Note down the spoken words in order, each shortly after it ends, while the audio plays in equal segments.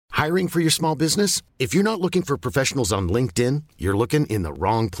Hiring for your small business? If you're not looking for professionals on LinkedIn, you're looking in the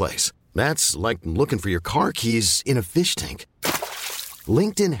wrong place. That's like looking for your car keys in a fish tank.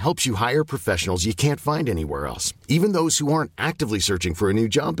 LinkedIn helps you hire professionals you can't find anywhere else, even those who aren't actively searching for a new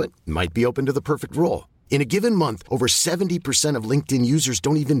job but might be open to the perfect role. In a given month, over 70% of LinkedIn users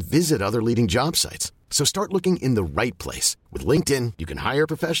don't even visit other leading job sites. So start looking in the right place. With LinkedIn, you can hire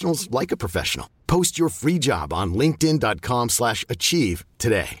professionals like a professional. Post your free job on linkedin.com/achieve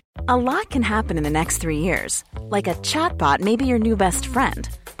today. A lot can happen in the next 3 years. Like a chatbot may be your new best friend.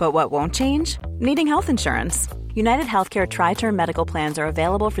 But what won't change? Needing health insurance. United Healthcare Tri-Term Medical Plans are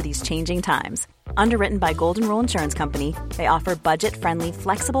available for these changing times. Underwritten by Golden Rule Insurance Company, they offer budget-friendly,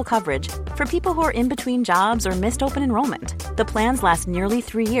 flexible coverage for people who are in between jobs or missed open enrollment. The plans last nearly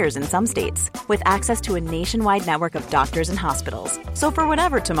 3 years in some states, with access to a nationwide network of doctors and hospitals. So for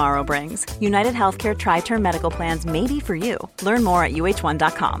whatever tomorrow brings, United Healthcare Tri-Term Medical Plans may be for you. Learn more at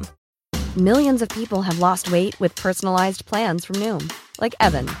uh1.com. Millions of people have lost weight with personalized plans from Noom. Like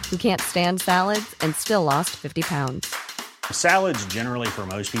Evan, who can't stand salads and still lost 50 pounds. Salads generally for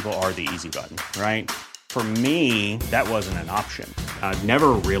most people are the easy button, right? For me, that wasn't an option. I never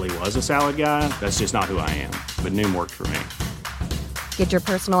really was a salad guy. That's just not who I am. But Noom worked for me. Get your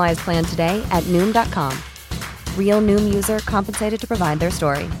personalized plan today at Noom.com. Real Noom user compensated to provide their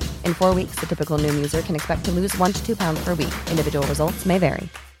story. In 4 weeks, the typical Noom user can expect to lose 1 to 2 pounds per week. Individual results may vary.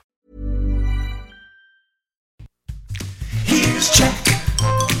 Here's Jack.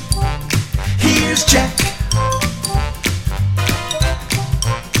 Here's Jack.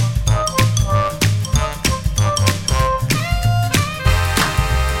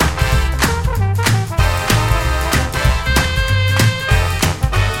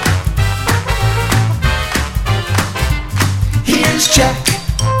 Here's Jack.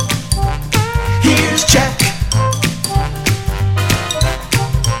 Here's Jack.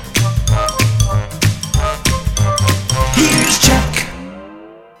 Here's Jack.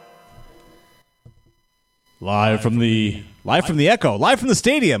 Live from the Echo, live from the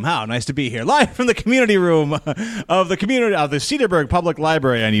stadium. How nice to be here. Live from the community room of the Cedarburg Public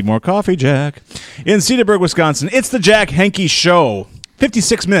Library. I need more coffee, Jack. In Cedarburg, Wisconsin, it's the Jack Henke Show.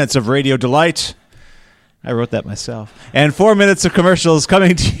 56 minutes of radio delight. I wrote that myself. And 4 minutes of commercials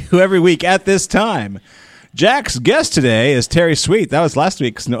coming to you every week at this time. Jack's guest today is Terry Sweet. That was last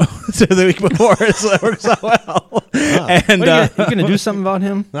week's, no, the week before, so that works out well. And you going to do something about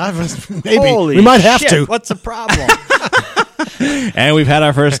him? Maybe. Holy we might have shit, to. What's the problem? And we've had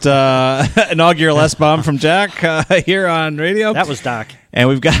our first inaugural S-bomb from Jack here on radio. That was Doc. And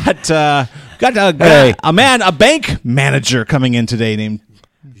we've got a bank manager coming in today named.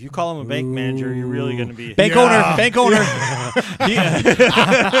 If you call him a bank manager, you're really going to be... Bank owner.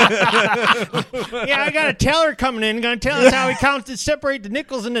 Yeah, I got a teller coming in, going to tell us how he counts to separate the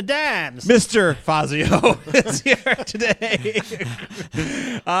nickels and the dimes. Mr. Fazio is here today.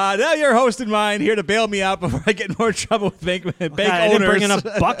 Now your host and mine here to bail me out before I get in more trouble with bank I owners. didn't bring enough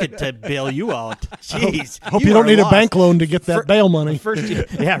bucket to bail you out. Jeez. Hope you don't need a bank loan to get that bail money. First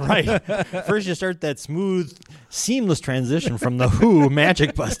you start that smooth, seamless transition from the Who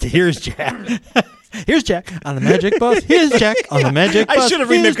Magic Bus to Here's Jack. Here's Jack on the Magic Bus. Here's Jack on the Magic Bus. I should have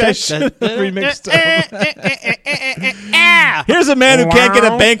remixed Here's a man who can't get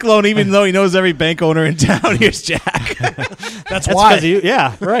a bank loan even though he knows every bank owner in town. Here's Jack. That's why.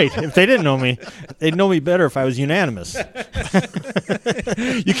 Yeah, right. If they didn't know me, they'd know me better if I was unanimous.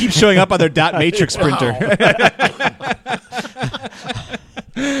 You keep showing up on their dot matrix printer.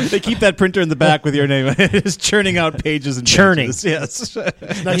 They keep that printer in the back with your name. It's churning out pages and churning. Pages. Yes.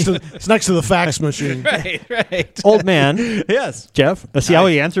 It's next to the fax machine. Right. Old man. Yes. Jeff, see how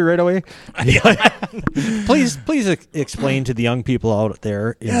he answered right away? Please explain to the young people out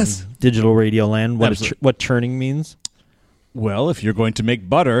there in digital radio land what churning means. Well, if you're going to make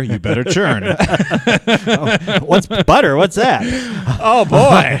butter, you better churn. What's butter? What's that? Oh,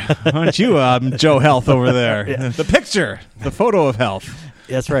 boy. Aren't you Joe Health over there? Yeah. The picture, the photo of health.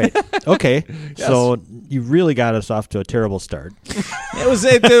 That's right. Okay. Yes. So you really got us off to a terrible start. It was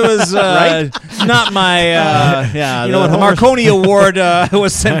right? Not my, the Homer... Marconi Award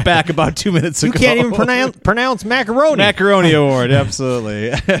was sent back about 2 minutes ago. You can't even pronounce macaroni. Macaroni Award,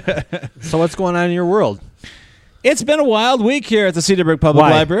 absolutely. So what's going on in your world? It's been a wild week here at the Cedarburg Public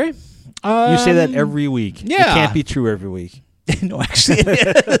Library. You say that every week. Yeah. It can't be true every week. No, actually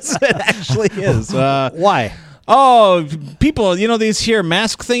it is. It actually is. Why? Oh, people, these here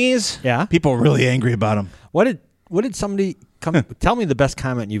mask thingies? Yeah. People are really angry about them. What did somebody come tell me the best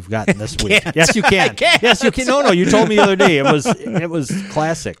comment you've gotten this week? Yes, you can. Yes, you can. No, you told me the other day. It was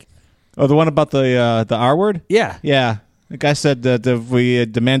classic. Oh, the one about the R word? Yeah. Yeah. The guy said that if we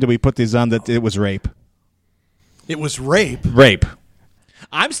demanded we put these on, that it was rape. It was rape. Rape.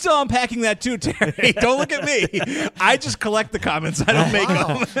 I'm still unpacking that too, Terry. Don't look at me. I just collect the comments. I don't make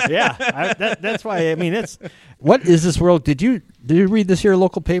them. Yeah, that's why. I mean, it's what is this world? Did you read this here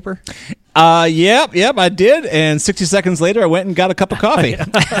local paper? Yep, I did. And 60 seconds later, I went and got a cup of coffee.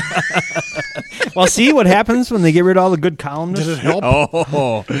 Well, see what happens when they get rid of all the good columnists. Did it help?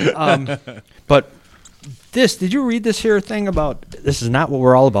 Oh, But did you read this here thing about? This is not what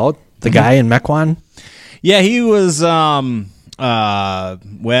we're all about. The guy in Mequon. yeah. He was.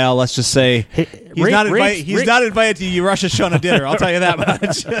 Well, let's just say he's not invited to your Rosh Hashanah dinner. I'll tell you that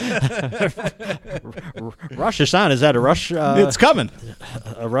much. Rosh Hashanah, is that a Rush? It's coming.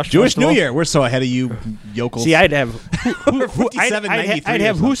 A Rush Jewish festival? New Year. We're so ahead of you, yokels. See, I'd have. I'd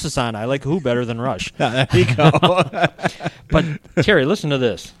have or Who Hashanah. I like Who better than Rush. there you go. But Terry, listen to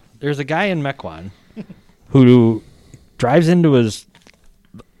this. There's a guy in Mequon who drives into his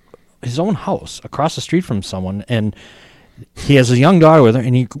own house across the street from someone, and he has a young daughter with her,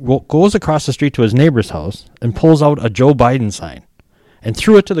 and he goes across the street to his neighbor's house and pulls out a Joe Biden sign and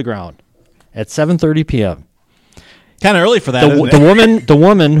threw it to the ground at 7:30 p.m. Kind of early for that. The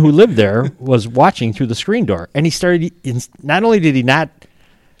woman who lived there was watching through the screen door, and he started. Not only did he not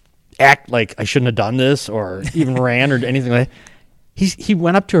act like I shouldn't have done this or even ran or anything like that, he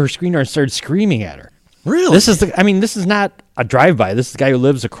went up to her screen door and started screaming at her. Really? This is not a drive-by. This is the guy who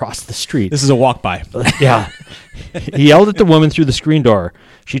lives across the street. This is a walk-by. Yeah. He yelled at the woman through the screen door.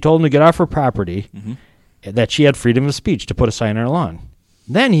 She told him to get off her property, that she had freedom of speech to put a sign on her lawn.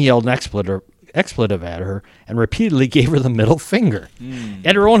 Then he yelled an expletive at her and repeatedly gave her the middle finger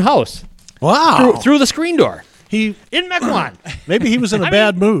at her own house. Wow. Through the screen door. He In Mequon. maybe he was in a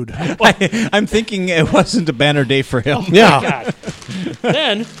bad mood. I'm thinking it wasn't a banner day for him. Yeah. God.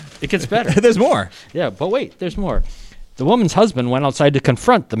 Then it gets better. There's more. Yeah, but wait, there's more. The woman's husband went outside to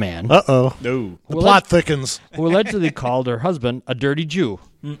confront the man. Uh-oh. No. The plot thickens. Who allegedly called her husband a dirty Jew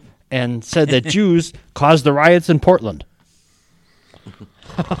and said that Jews caused the riots in Portland.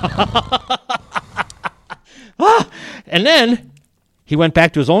 And then he went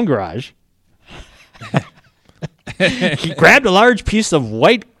back to his own garage. He grabbed a large piece of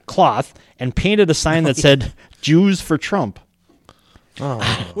white cloth and painted a sign that said Jews for Trump.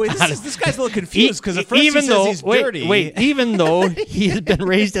 Wait, this guy's a little confused because at first he says he's dirty. Wait, even though he has been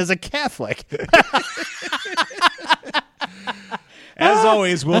raised as a Catholic. As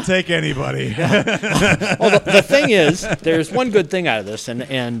always, we'll take anybody. Well, the thing is, there's one good thing out of this,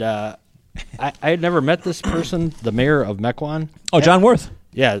 and I had never met this person, the mayor of Mequon. Oh, John Worth.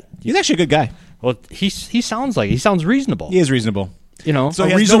 Yeah. He's actually a good guy. Well, he sounds reasonable. He is reasonable. You know, So A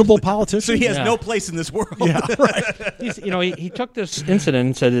he has reasonable no, politician? So he has Yeah. no place in this world. Yeah, right. he took this incident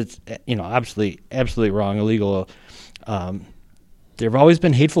and said it's absolutely wrong, illegal. There have always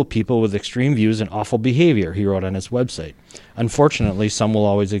been hateful people with extreme views and awful behavior, he wrote on his website. Unfortunately, some will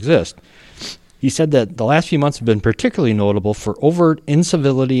always exist. He said that the last few months have been particularly notable for overt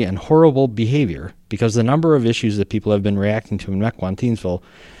incivility and horrible behavior because the number of issues that people have been reacting to in Mequon, Thiensville,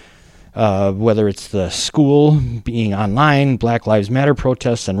 whether it's the school, being online, Black Lives Matter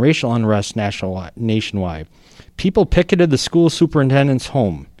protests, and racial unrest nationwide. People picketed the school superintendent's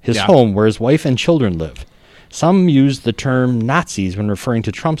home, home where his wife and children live. Some used the term Nazis when referring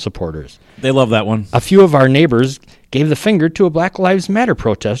to Trump supporters. They love that one. A few of our neighbors gave the finger to a Black Lives Matter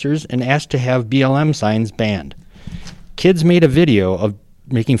protesters and asked to have BLM signs banned. Kids made a video of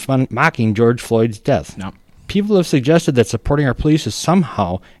making fun, mocking George Floyd's death. No. People have suggested that supporting our police is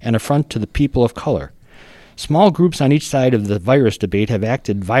somehow an affront to the people of color. Small groups on each side of the virus debate have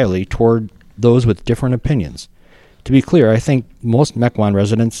acted vilely toward those with different opinions. To be clear, I think most Mequon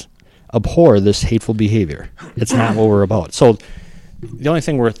residents abhor this hateful behavior. It's not what we're about. So the only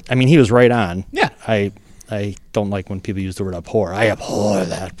thing he was right on. Yeah. I don't like when people use the word abhor. I abhor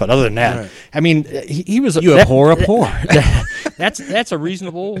that. But other than that, he was... You abhor a poor. That's a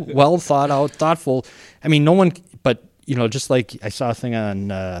reasonable, well thought out, thoughtful... no one... But, just like I saw a thing on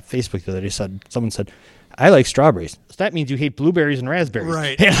Facebook the other day, someone said, I like strawberries. So that means you hate blueberries and raspberries.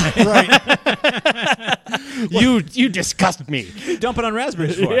 Right. Right. You disgust me. Dump it on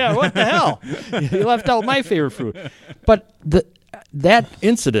raspberries for. Yeah, what the hell? You left out my favorite fruit. But that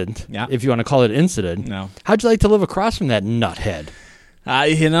incident, if you want to call it incident, No. how'd you like to live across from that nuthead?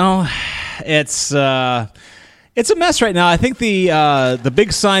 It's a mess right now. I think the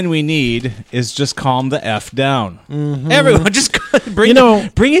big sign we need is just calm the F down. Mm-hmm. Everyone, just bring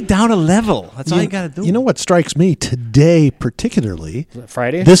it down a level. That's all you got to do. You know what strikes me today particularly?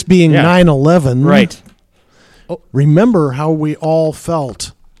 Friday? This being Yeah. 9/11. Right. Remember how we all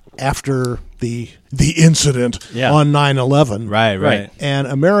felt after the incident Yeah. on 9/11. Right. And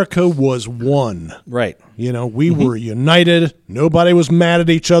America was one. Right. You know, we were united. Nobody was mad at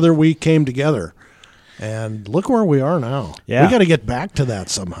each other. We came together. And look where we are now. Yeah. We got to get back to that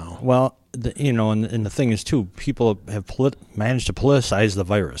somehow. Well, and the thing is, too, people have managed to politicize the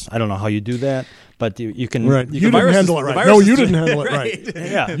virus. I don't know how you do that, but you can. Right. You You can didn't handle it right. No, you didn't handle it right.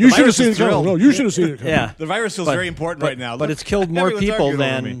 Yeah. You should have seen it thrilled. coming. No, you should have seen it coming. Yeah. The virus feels very important right now. But it's killed more Everyone's people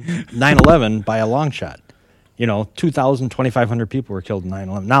arguing over than me. 9/11 by a long shot. 2,000, 2,500 people were killed in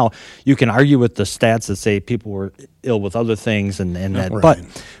 9/11. Now, you can argue with the stats that say people were ill with other things and that, Right.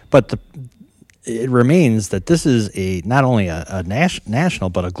 but it remains that this is not only a national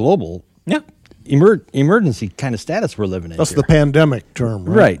but a global emergency kind of status we're living in. That's here. the pandemic term,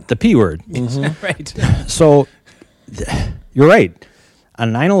 right? Right, the P word. Right. So, you're right.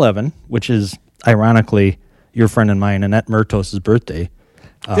 On 9/11, which is ironically your friend and mine, Annette Murtos' birthday.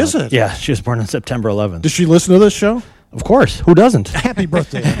 Is it? Yeah, she was born on September 11th. Does she listen to this show? Of course. Who doesn't? Happy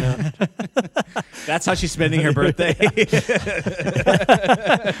birthday, Annette. That's how she's spending her birthday.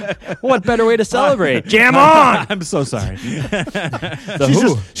 What better way to celebrate? Jam on! I'm so sorry.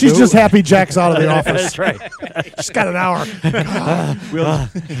 She's just happy Jack's out of the office. That's right. She's got an hour.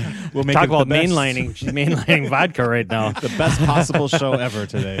 We'll make Talk it the about best- mainlining. She's mainlining vodka right now. the best possible show ever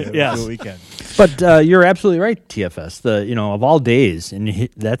today. Yes. Over the weekend. But you're absolutely right, TFS. Of all days, and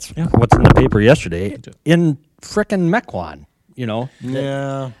that's what's in the paper yesterday, in frickin' Mequon,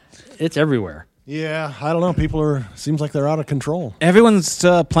 Yeah. it's everywhere. Yeah, I don't know. People seems like they're out of control. Everyone's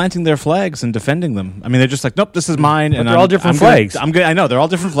planting their flags and defending them. I mean, they're just like, nope, this is mine. And they're all different flags. I know they're all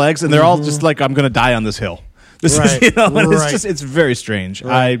different flags, and they're all just like, I'm going to die on this hill. This Right, is, and right. it's very strange.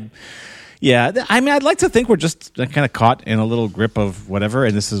 Right. I'd like to think we're just kind of caught in a little grip of whatever,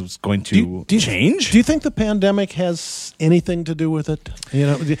 and this is going to change. Do you think the pandemic has anything to do with it?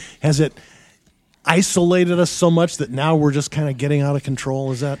 Has it isolated us so much that now we're just kind of getting out of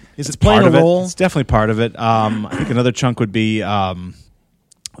control? Is it playing part a of role? it. It's definitely part of it. I think another chunk would be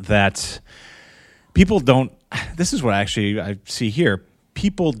that people don't. This is what I see here.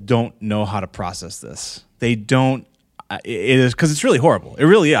 People don't know how to process this. They don't. It is because it's really horrible. It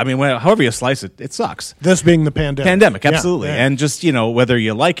really is. I mean, however you slice it, it sucks. This being the pandemic. Absolutely. Yeah. And just, whether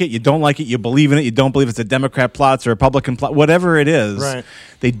you like it, you don't like it, you believe in it, you don't believe it's a Democrat plot, it's a Republican plot, whatever it is, Right.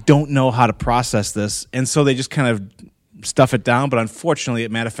 They don't know how to process this. And so they just kind of stuff it down. But unfortunately,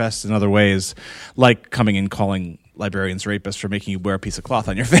 it manifests in other ways, like coming and calling librarians rapists for making you wear a piece of cloth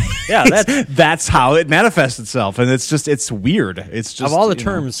on your face. Yeah, that's how it manifests itself. And it's weird. It's just Of all the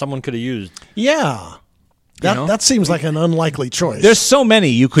terms someone could have used. Yeah. That seems like an unlikely choice. There's so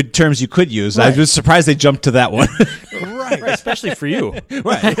many terms you could use. I Right. was surprised they jumped to that one. Right, especially for you.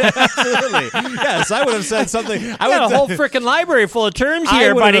 Right. Absolutely. Yes, I would have said something. I got a whole freaking library full of terms I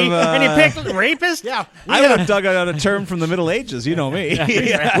here, would buddy. have, And you picked rapist? Yeah. I would have dug out a term from the Middle Ages. You know me.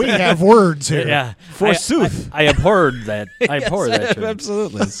 We have words here. Yeah. Forsooth. I abhorred that. I abhor that term.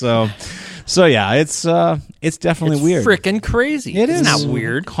 Absolutely. So yeah, it's definitely It's weird. freaking crazy. It is It's not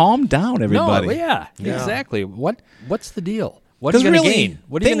weird. Calm down, everybody. No, yeah, exactly. What's the deal? What are you going to gain?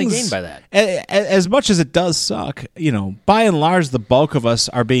 What are you going to gain by that? As much as it does suck, by and large, the bulk of us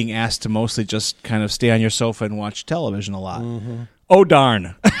are being asked to mostly just kind of stay on your sofa and watch television a lot. Mm-hmm. Oh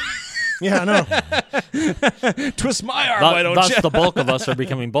darn! Yeah, I know. Twist my arm, why don't Thus, you? the bulk of us are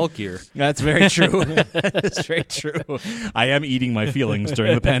becoming bulkier. That's very true. That's very true. I am eating my feelings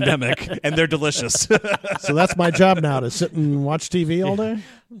during the pandemic, and they're delicious. So that's my job now, to sit and watch TV all day?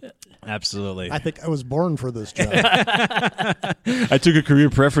 Absolutely. I think I was born for this job. I took a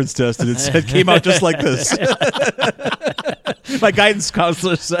career preference test, and it came out just like this. My guidance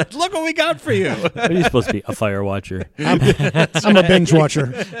counselor said, "Look what we got for you." Are you supposed to be a fire watcher? I'm a binge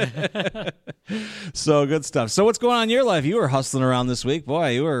watcher. So good stuff. So what's going on in your life? You were hustling around this week, boy.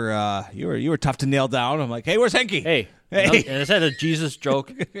 You were tough to nail down. I'm like, hey, where's Henky? Hey. Hey. Is that a Jesus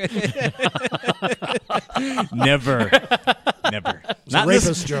joke? Never. It's a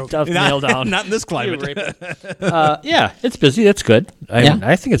rapist joke. Tough nail down. Not in this You climate. rapist. Yeah, it's busy. It's good.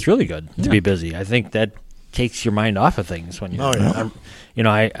 I think it's really good to be busy. I think that takes your mind off of things when you. Oh, yeah.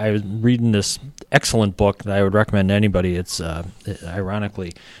 I was reading this excellent book that I would recommend to anybody. It's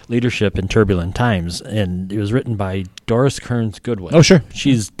ironically Leadership in Turbulent Times, and it was written by Doris Kearns Goodwin. Oh, sure.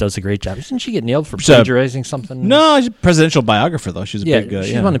 She does a great job. Didn't she get nailed for plagiarizing something? No, she's a presidential biographer, though. She's a Yeah, big.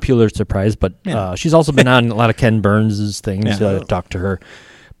 she's won a Pulitzer Prize, but she's also been on a lot of Ken Burns' things. Yeah. Talked to her,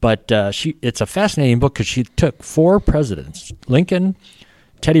 but it's a fascinating book because she took 4 presidents: Lincoln,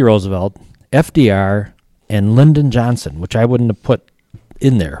 Teddy Roosevelt, FDR, and Lyndon Johnson, which I wouldn't have put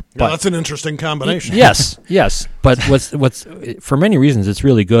in there. Well, that's an interesting combination. Yes. But what's for many reasons it's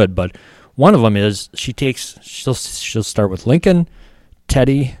really good. But one of them is she'll start with Lincoln,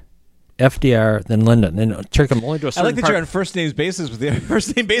 Teddy, FDR, then Lyndon. Then take them only to a I certain like that part. you're on first name basis with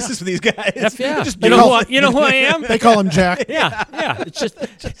these guys. Yeah. Just you know who I am? They call him Jack. Yeah. It's just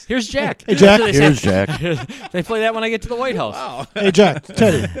here's Jack. Hey, Jack. That's what Here's they say. Jack. They play that when I get to the White House. Wow. Hey, Jack.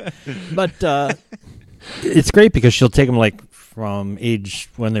 Teddy. But it's great because she'll take them like from age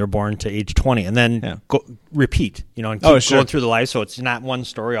when they were born to age 20, and then go repeat. And keep going through the life. So it's not one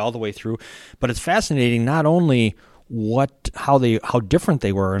story all the way through. But it's fascinating not only how different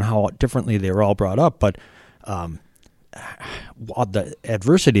they were and how differently they were all brought up, but the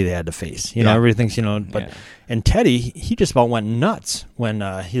adversity they had to face. Everything's and Teddy, he just about went nuts when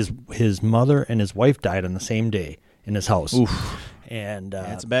his mother and his wife died on the same day in his house. Oof. And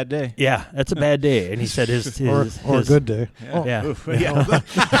That's a bad day. Yeah, that's a bad day. And he said his or a good day. Yeah. Oof.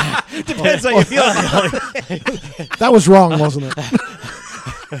 Depends how you feel. That was wrong, wasn't it?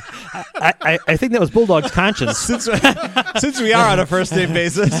 I think that was Bulldog's conscience. Since we are on a first name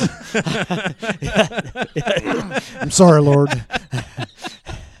basis. I'm sorry, Lord.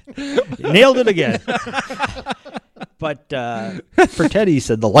 Nailed it again. But for Teddy, he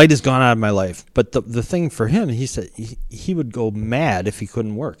said, the light has gone out of my life. But the thing for him, he said he would go mad if he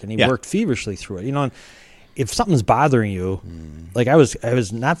couldn't work. And he worked feverishly through it. And if something's bothering you, like I was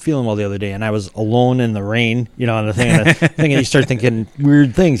not feeling well the other day, and I was alone in the rain, on the thing, and you start thinking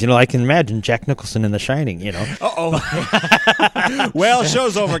weird things. I can imagine Jack Nicholson in The Shining. Well,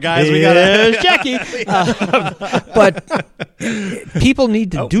 show's over, guys. Here's Jackie. But people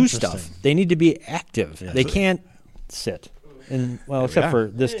need to do stuff. They need to be active. They can't sit. And except for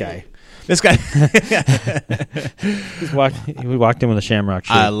this guy. This guy. We walked in with a Shamrock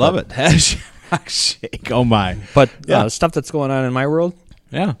shirt. I love it. Shake. Oh my! But stuff that's going on in my world.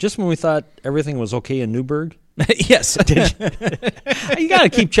 Yeah. Just when we thought everything was okay in Newburgh. Yes. You got to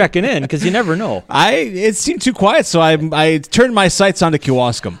keep checking in because you never know. It seemed too quiet, so I turned my sights onto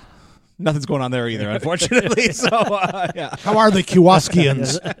Kewaskum. Nothing's going on there either, unfortunately. So, How are the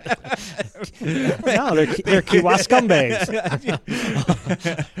Kewaskians? No, they're Kewaskumbags.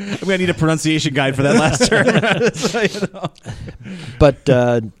 I'm going to need a pronunciation guide for that last term. But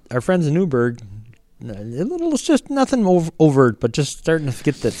our friends in Newburgh, it's just nothing overt, but just starting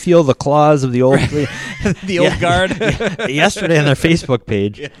to feel the claws of the old the old guard. Yesterday on their Facebook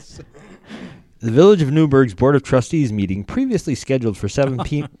page. Yes. The Village of Newburgh's Board of Trustees meeting, previously scheduled for 7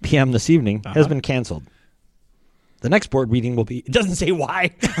 p.m. this evening, has been canceled. The next board meeting will be... It doesn't say why.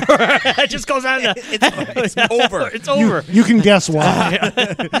 It just goes on to... It's over. It's over. You can guess why.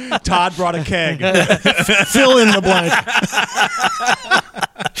 Todd brought a keg. Fill in the blank.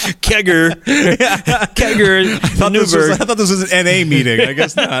 Kegger. Newburgh. I thought this was an NA meeting. I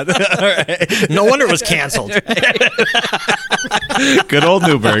guess not. All right. No wonder it was canceled. Good old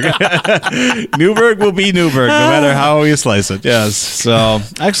Newburgh. Newburgh will be Newburgh, no matter how you slice it. Yes. So,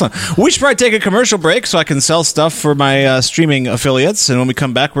 excellent. We should probably take a commercial break so I can sell stuff for my streaming affiliates. And when we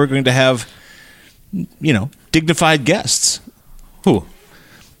come back, we're going to have, dignified guests. Who?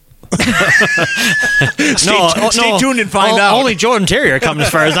 Stay tuned and find out. Only Joe and Terry are coming as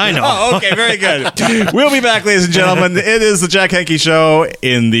far as I know. Oh, okay, very good. We'll be back, ladies and gentlemen. It is the Jack Henke Show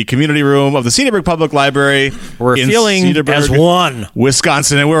in the community room of the Cedarburg Public Library. We're in feeling Cedarburg, as one.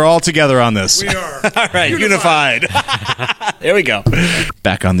 Wisconsin, and we're all together on this. We are. All right, unified. There we go.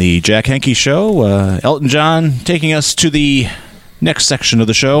 Back on the Jack Henke Show, Elton John taking us to the next section of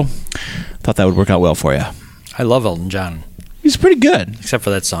the show. Thought that would work out well for you. I love Elton John. He's pretty good. Except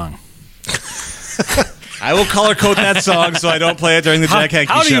for that song. I will color code that song so I don't play it during the Jack Henke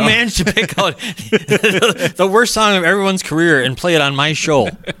Show. How do you manage to pick out the worst song of everyone's career and play it on my show?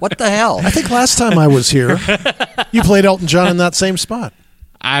 What the hell? I think last time I was here, you played Elton John in that same spot.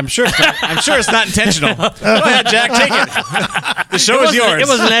 I'm sure it's not intentional. Go ahead, Jack. Take it. The show is yours. It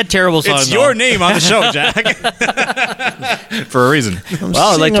wasn't that terrible song, It's your name on the show, Jack. For a reason.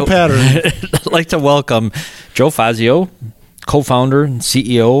 I'd like to welcome Joe Fazio, co-founder and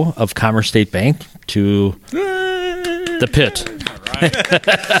CEO of Commerce State Bank, to the pit. Right.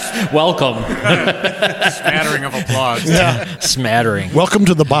 Welcome. Smattering of applause. Yeah. Smattering. Welcome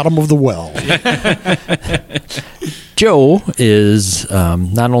to the bottom of the well. Joe is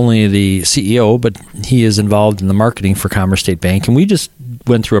not only the CEO, but he is involved in the marketing for Commerce State Bank. And we just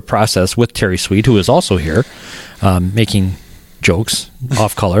went through a process with Terry Sweet, who is also here, making jokes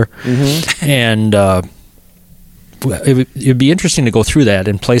off color. Mm-hmm. And it'd be interesting to go through that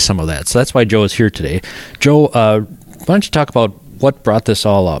and play some of that. So that's why Joe is here today. Joe, why don't you talk about what brought this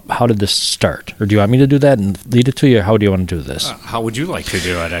all up? How did this start? Or do you want me to do that and lead it to you? Or how do you want to do this? How would you like to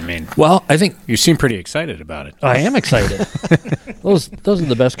do it? I mean, Well, I think you seem pretty excited about it. I am excited. Those are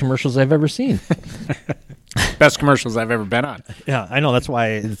the best commercials I've ever seen. Best commercials I've ever been on. Yeah, I know. That's why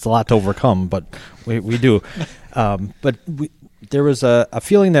it's a lot to overcome, but we do. There was a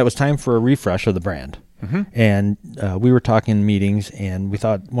feeling that it was time for a refresh of the brand. Mm-hmm. And we were talking in meetings, and we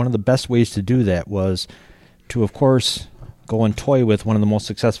thought one of the best ways to do that was to, of course, go and toy with one of the most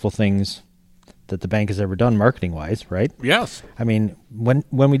successful things that the bank has ever done marketing-wise, right? Yes. I mean, when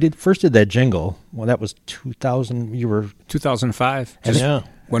we first did that jingle, well, that was 2000. You were 2005. Yeah.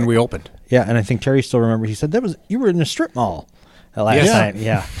 When we opened. Yeah, and I think Terry still remembers. He said you were in a strip mall last time.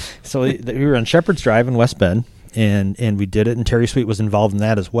 Yeah. So we were on Shepherd's Drive in West Bend, and we did it, and Terry Sweet was involved in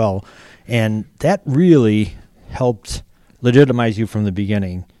that as well. And that really helped legitimize you from the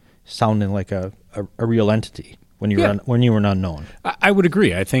beginning, sounding like a real entity when you were when you were an unknown. I would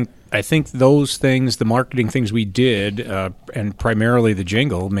agree. I think those things, the marketing things we did, and primarily the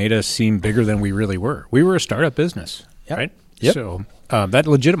jingle, made us seem bigger than we really were. We were a startup business, right? Yep. So that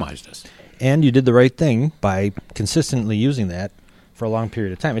legitimized us. And you did the right thing by consistently using that for a long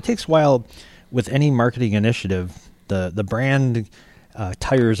period of time. It takes a while with any marketing initiative. The brand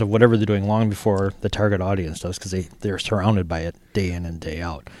tires of whatever they're doing long before the target audience does, because they're surrounded by it day in and day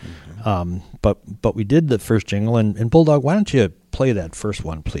out. Mm-hmm. But we did the first jingle, and Bulldog, why don't you play that first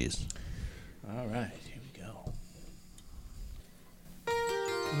one, please? All right, here we go.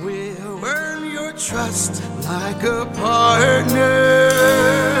 We'll earn your trust like a partner.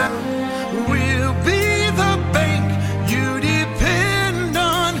 We'll be the bank you depend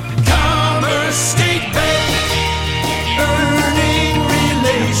on. Commerce State Bank, earning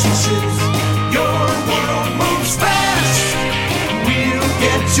relationships. Your world moves fast. We'll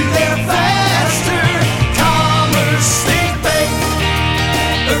get you there faster. Commerce State Bank,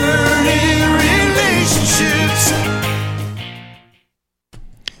 earning relationships.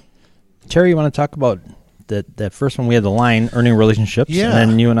 Terry, you want to talk about that first one? We had the line, earning relationships, Yeah.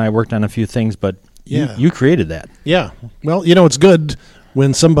 and then you and I worked on a few things, but you created that. Yeah. Well, it's good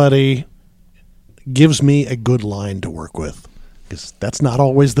when somebody gives me a good line to work with, because that's not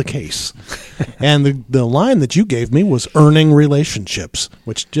always the case. And the line that you gave me was earning relationships,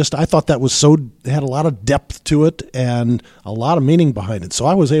 which I thought that was had a lot of depth to it and a lot of meaning behind it. So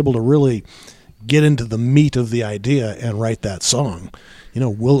I was able to really get into the meat of the idea and write that song.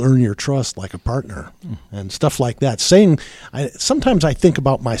 We'll earn your trust like a partner and stuff like that. Sometimes I think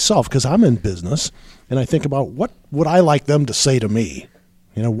about myself, because I'm in business, and I think about what would I like them to say to me?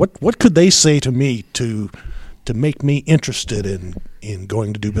 What could they say to me to make me interested in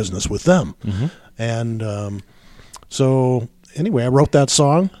going to do business with them? Mm-hmm. And so anyway, I wrote that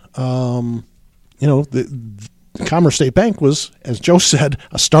song. The Commerce State Bank was, as Joe said,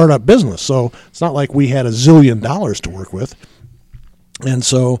 a startup business. So it's not like we had $1 zillion to work with. And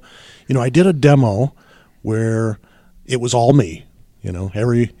so, I did a demo where it was all me.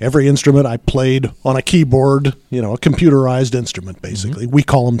 Every instrument I played on a keyboard, a computerized instrument, basically. Mm-hmm. We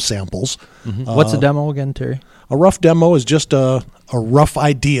call them samples. Mm-hmm. What's a demo again, Terry? A rough demo is just a rough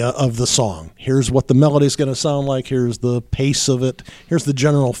idea of the song. Here's what the melody's going to sound like. Here's the pace of it. Here's the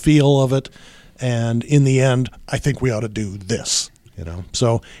general feel of it. And in the end, I think we ought to do this.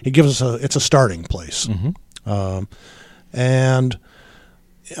 So it gives us it's a starting place. Mm-hmm. And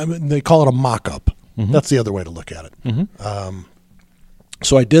they call it a mock-up. Mm-hmm. That's the other way to look at it. Mm-hmm.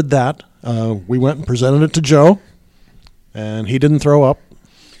 So I did that. We went and presented it to Joe, and he didn't throw up.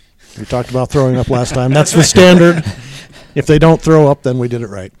 We talked about throwing up last time. That's the standard. If they don't throw up, then we did it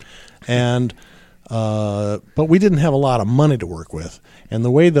right. And but we didn't have a lot of money to work with. And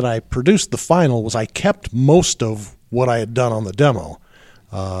the way that I produced the final was I kept most of what I had done on the demo.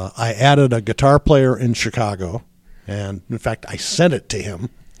 I added a guitar player in Chicago, and in fact, I sent it to him.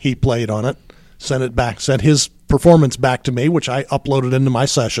 He played on it, sent his performance back to me, which I uploaded into my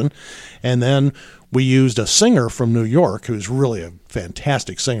session. And then we used a singer from New York who's really a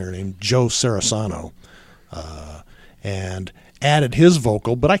fantastic singer named Joe Sarasano, and added his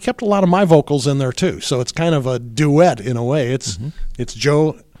vocal, but I kept a lot of my vocals in there too. So it's kind of a duet in a way. It's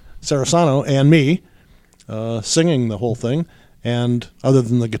Joe Sarasano and me singing the whole thing, and other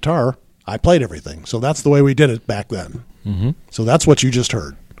than the guitar, I played everything. So that's the way we did it back then. Mm-hmm. So that's what you just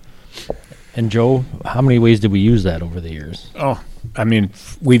heard. And Joe, how many ways did we use that over the years? Oh, I mean,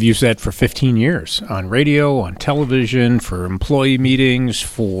 we've used that for 15 years on radio, on television, for employee meetings,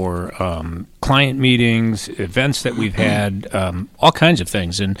 for client meetings, events that we've had, all kinds of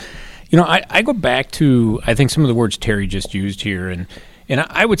things. And, I go back to, I think, some of the words Terry just used here. And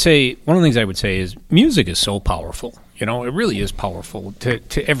I would say, one of the things I would say is music is so powerful. You know, it really is powerful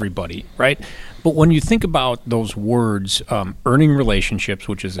to everybody, right? But when you think about those words, earning relationships,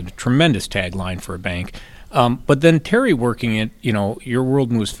 which is a tremendous tagline for a bank, but then Terry working it, you know, your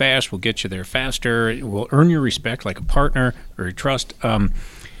world moves fast, will get you there faster, it will earn your respect like a partner or your trust. You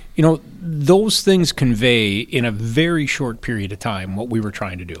know, those things convey in a very short period of time what we were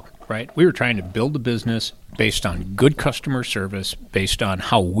trying to do, right? We were trying to build a business based on good customer service, based on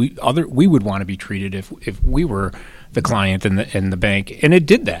how we would want to be treated if we were the client in the bank, and it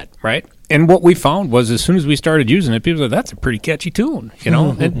did that, right? And what we found was as soon as we started using it, people said, that's a pretty catchy tune, you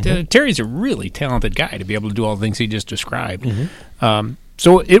know? And Terry's a really talented guy to be able to do all the things he just described.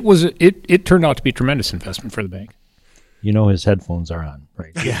 So it turned out to be a tremendous investment for the bank. You know his headphones are on,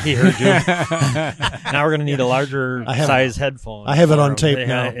 right? Yeah, he heard you. Now we're going to need a larger size headphone. I have it on tape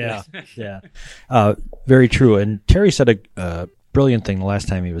now. Yeah. Very true. And Terry said a brilliant thing the last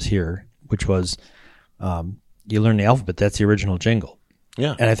time he was here, which was you learn the alphabet. That's the original jingle.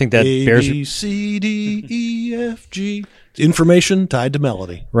 Yeah. And I think that A, bears... B, C, D, E, F, G. Information tied to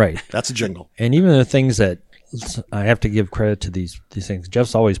melody. Right. That's a jingle. And even the things that I have to give credit to these things.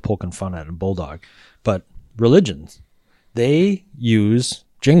 Jeff's always poking fun at a bulldog. But religions, they use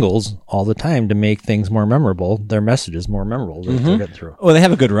jingles all the time to make things more memorable, their messages more memorable that they're getting through. Well, they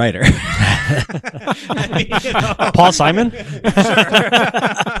have a good writer. Paul Simon?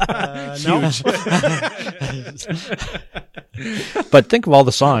 But think of all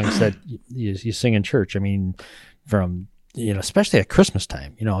the songs that you sing in church. I mean, from, you know, especially at Christmas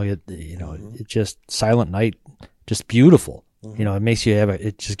time, it just Silent Night, just beautiful. You know, it makes you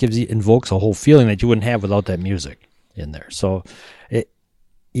it just invokes a whole feeling that you wouldn't have without that music in there. So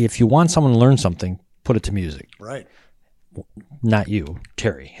if you want someone to learn something, put it to music. Right. Not you,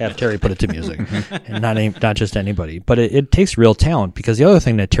 Terry. Have Terry put it to music, and not just anybody. But it takes real talent, because the other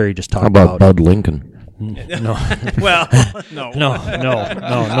thing that Terry just talked about. How about Bud Lincoln? No. Well, no.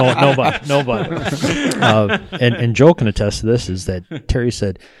 No, Bud. And Joe can attest to this, is that Terry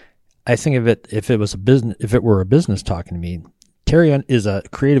said, I think of it, if it were a business talking to me, Terry is a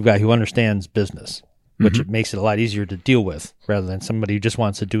creative guy who understands business, which it makes it a lot easier to deal with rather than somebody who just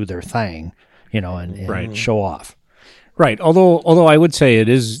wants to do their thing, and show off. Right. Although I would say it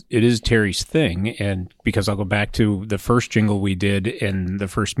is Terry's thing, and because I'll go back to the first jingle we did in the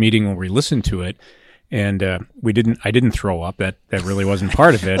first meeting when we listened to it, and I didn't throw up. That really wasn't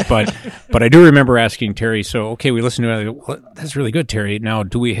part of it, but I do remember asking Terry, so okay, we listened to it. I go, well, that's really good, Terry. Now,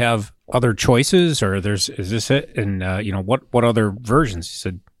 do we have other choices, or is this it? And what other versions? He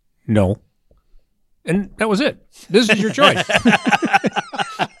said, no. And that was it. This is your choice.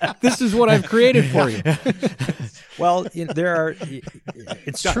 This is what I've created for you. Well,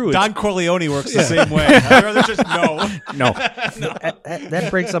 it's true. Don Corleone works the same way. I'd rather just No. That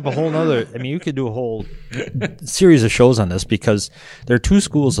breaks up a whole nother. I mean, you could do a whole series of shows on this, because there are two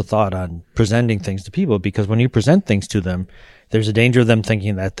schools of thought on presenting things to people. Because when you present things to them, there's a danger of them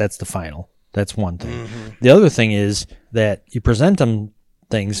thinking that that's the final. That's one thing. The other thing is that you present them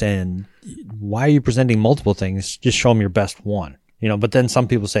things, and why are you presenting multiple things? Just show them your best one. But then some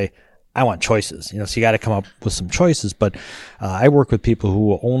people say, I want choices, so you got to come up with some choices. But I work with people who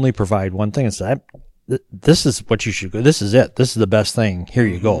will only provide one thing and say, this is what you should go. This is it. This is the best thing. Here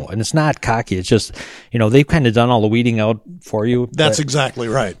you go. And it's not cocky. It's just, they've kind of done all the weeding out for you. That's exactly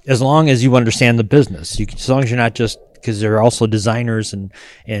right. As long as you understand the business, as long as you're not just, because there are also designers and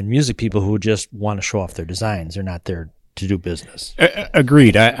music people who just want to show off their designs. They're not there to do business.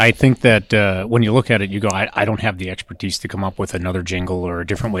 Agreed. I think that when you look at it, you go, I don't have the expertise to come up with another jingle or a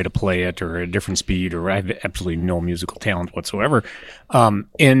different way to play it or a different speed, or I have absolutely no musical talent whatsoever.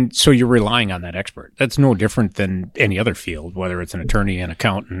 And so you're relying on that expert. That's no different than any other field, whether it's an attorney, an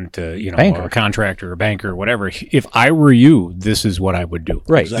accountant, banker, or a contractor, a banker, or whatever. If I were you, this is what I would do.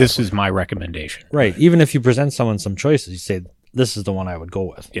 Right. Exactly. This is my recommendation. Right. Even if you present someone some choices, you say, this is the one I would go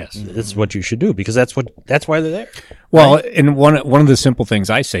with. Yes. This is what you should do, because that's why they're there. Well, right? And one of the simple things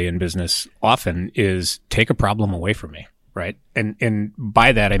I say in business often is take a problem away from me, right? And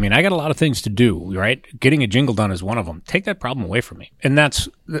by that, I mean, I got a lot of things to do, right? Getting a jingle done is one of them. Take that problem away from me. And that's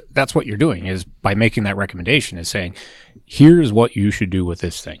what you're doing, is by making that recommendation, is saying, here's what you should do with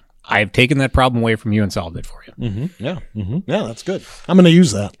this thing. I've taken that problem away from you and solved it for you. Mm-hmm. Yeah. Mm-hmm. Yeah, that's good. I'm going to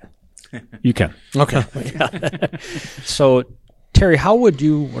use that. You can. Okay. So, Terry, how would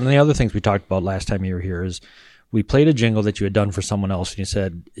you, one of the other things we talked about last time you were here is we played a jingle that you had done for someone else, and you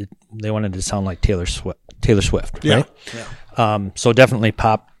said they wanted to sound like Taylor Swift, right? Yeah. So definitely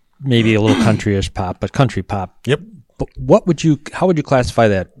pop, maybe a little country-ish pop, but country pop. Yep. But how would you classify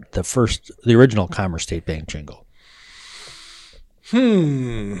that, the original Commerce State Bank jingle?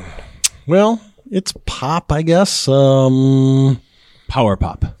 Well, It's pop, I guess. Power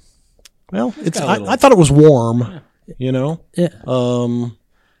pop. Well, I thought it was warm, you know? Yeah.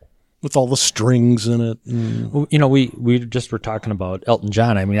 With all the strings in it. And, Well, you know, we just were talking about Elton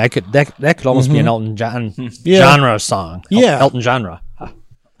John. I mean, that could almost be an Elton John Yeah. genre song. Yeah. Elton genre.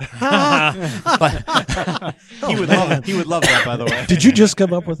 He would love that, by the way. did you just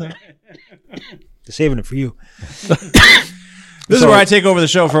come up with that? Saving it for you. This is where I take over the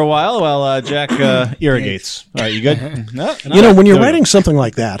show for a while Jack irrigates. All right, you good? No? You know, when you're writing something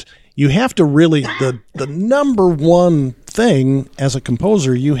like that, you have to really, the number one thing as a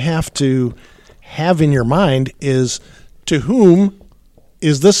composer you have to have in your mind is, to whom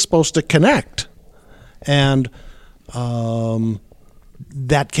is this supposed to connect? And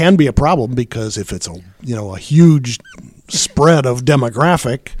that can be a problem, because if it's a huge spread of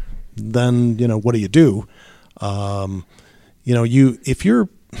demographic, then what do you do? I'll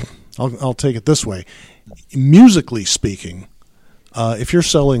take it this way, musically speaking, if you're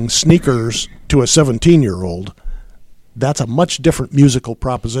selling sneakers to a 17-year-old, that's a much different musical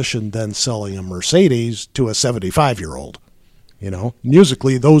proposition than selling a Mercedes to a 75-year-old.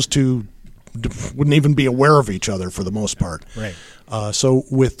 Musically, those two wouldn't even be aware of each other for the most part. Right. So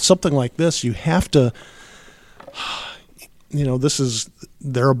with something like this, you have to,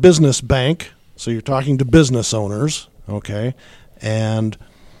 they're a business bank, so you're talking to business owners, okay? And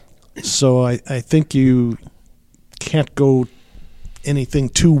so I think you can't go anything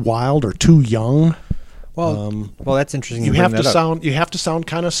too wild or too young. Well, that's interesting. You have to sound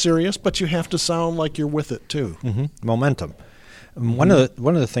kind of serious, but you have to sound like you're with it too. Mm-hmm. Momentum. One of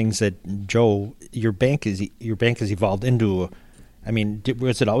the things that, Joe, your bank has evolved into.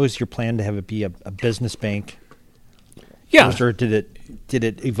 Was it always your plan to have it be a business bank? Yeah. Or did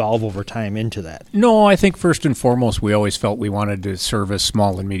it evolve over time into that? No, I think first and foremost, we always felt we wanted to service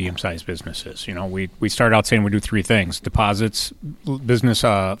small and medium-sized businesses. We started out saying we do three things: deposits, business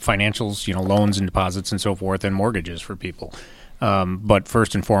financials, loans and deposits and so forth, and mortgages for people. But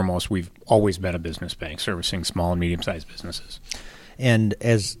first and foremost, we've always been a business bank servicing small and medium-sized businesses. And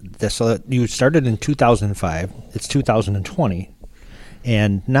so you started in 2005. It's 2020,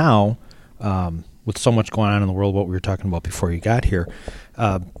 and now, with so much going on in the world, what we were talking about before you got here,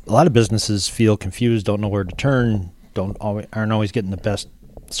 a lot of businesses feel confused, don't know where to turn, aren't always getting the best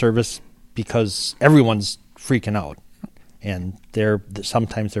service because everyone's freaking out, and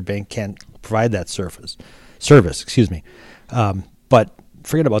sometimes their bank can't provide that service. Excuse me. But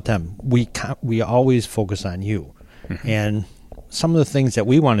forget about them. We always focus on you. Mm-hmm. And some of the things that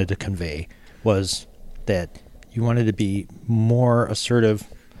we wanted to convey was that you wanted to be more assertive,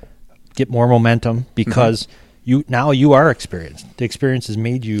 get more momentum, because you are experienced. The experience has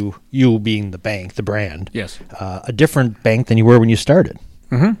made you being the bank, the brand, yes, a different bank than you were when you started.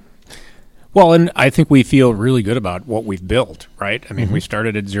 Mm-hmm. Well, and I think we feel really good about what we've built, right? I mean, we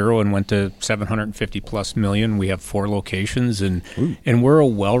started at zero and went to $750+ million. We have 4 locations, and we're a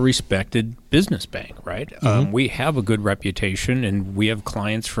well-respected business bank, right? We have a good reputation, and we have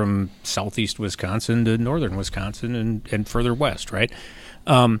clients from southeast Wisconsin to northern Wisconsin and further west, right?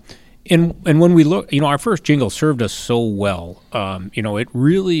 And when we look, our first jingle served us so well. It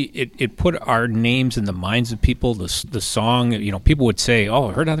really it put our names in the minds of people. The song, people would say, "Oh,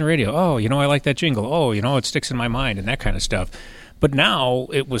 I heard it on the radio. Oh, I like that jingle. Oh, it sticks in my mind," and that kind of stuff. But now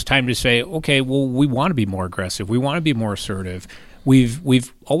it was time to say, okay, well, we want to be more aggressive. We want to be more assertive.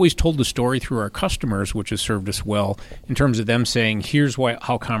 We've always told the story through our customers, which has served us well in terms of them saying, "Here's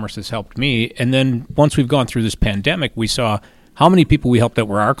how commerce has helped me." And then once we've gone through this pandemic, we saw how many people we helped that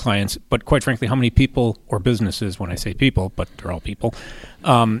were our clients, but quite frankly, how many people or businesses, when I say people, but they're all people,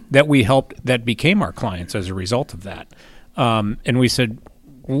 that we helped that became our clients as a result of that. And we said,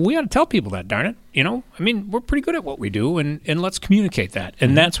 well, we ought to tell people that, darn it. We're pretty good at what we do, and let's communicate that.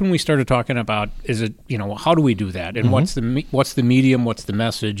 And that's when we started talking about, how do we do that? And what's the medium, what's the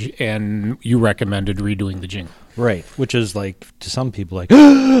message? And you recommended redoing the jingle. Right, which is like, to some people, like,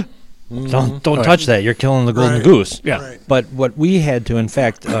 Don't touch that. You're killing the golden goose. Yeah. Right. But what we had to, in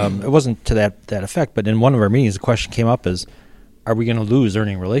fact, it wasn't to that effect, but in one of our meetings, the question came up is, are we going to lose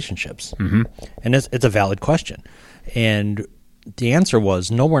earning relationships? Mm-hmm. And it's a valid question. And the answer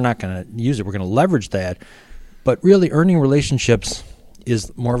was, no, we're not going to use it. We're going to leverage that. But really, earning relationships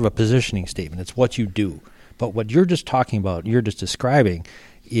is more of a positioning statement. It's what you do. But what you're just talking about, you're just describing,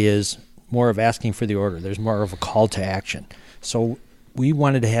 is more of asking for the order. There's more of a call to action. So we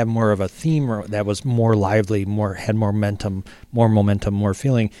wanted to have more of a theme that was more lively, had more momentum, more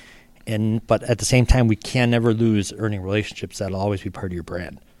feeling. But at the same time, we can never lose earning relationships. That'll always be part of your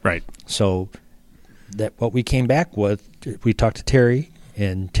brand. Right. So that what we came back with, we talked to Terry,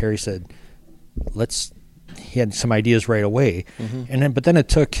 and Terry said, he had some ideas right away. But then it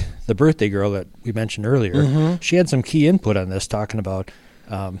took the birthday girl that we mentioned earlier. She had some key input on this, talking about,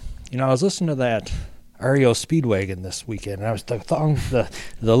 I was listening to that REO Speedwagon this weekend, and I was the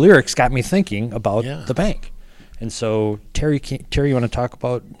lyrics got me thinking about the bank. And so, Terry, you want to talk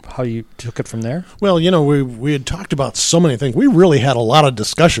about how you took it from there? Well, we had talked about so many things. We really had a lot of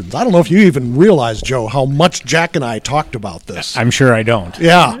discussions. I don't know if you even realize, Joe, how much Jack and I talked about this. I'm sure I don't.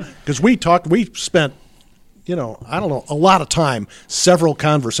 Yeah, because we spent, a lot of time, several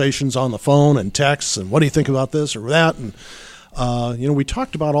conversations on the phone and texts, and what do you think about this or that? And, we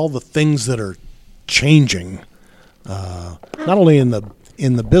talked about all the things that are changing, not only in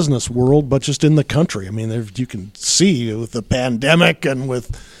the business world, but just in the country. I mean, you can see with the pandemic and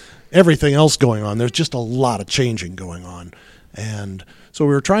with everything else going on, there's just a lot of changing going on. And so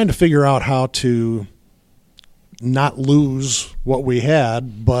we were trying to figure out how to not lose what we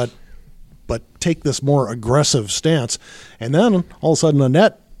had, but take this more aggressive stance. And then all of a sudden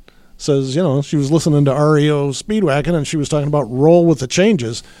Annette says, she was listening to REO Speedwagon and she was talking about roll with the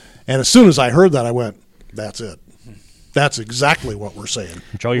changes. And as soon as I heard that, I went, that's it. That's exactly what we're saying.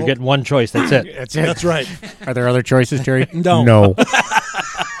 Joe, you're getting one choice. That's it. That's it. That's right. Are there other choices, Terry? No.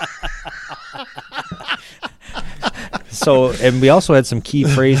 So, and we also had some key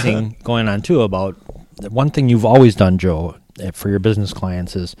phrasing going on, too, about one thing you've always done, Joe, for your business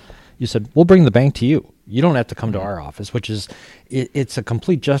clients is you said, we'll bring the bank to you. You don't have to come to our office, which is, it's a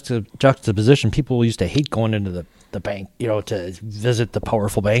complete juxtaposition. People used to hate going into the bank, to visit the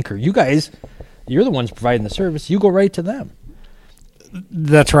powerful banker. You guys, you're the ones providing the service. You go right to them.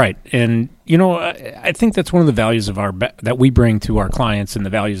 That's right. And, I think that's one of the values of that we bring to our clients, and the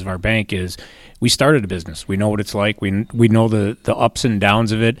values of our bank is we started a business. We know what it's like. We know the ups and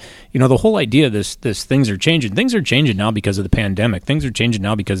downs of it. The whole idea of this things are changing. Things are changing now because of the pandemic. Things are changing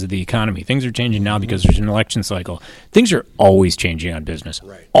now because of the economy. Things are changing now because there's an election cycle. Things are always changing on business.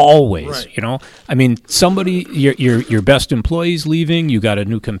 Right. Always. Right. I mean, somebody, your best employee's leaving. You got a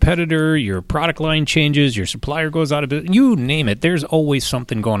new competitor. Your product line changes. Your supplier goes out of business. You name it. There's always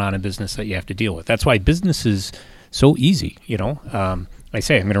something going on in business that you have to deal with. That's why business is so easy. I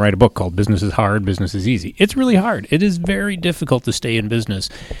say I'm going to write a book called Business is Hard, Business is Easy. It's really hard. It is very difficult to stay in business.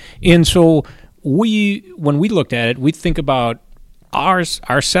 And so when we looked at it, we think about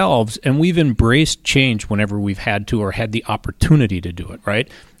ourselves, and we've embraced change whenever we've had to or had the opportunity to do it, right?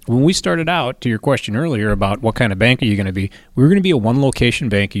 When we started out, to your question earlier about what kind of bank are you going to be, we were going to be a one-location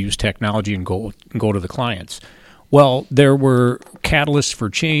bank. You use technology and go to the clients. Well, there were catalysts for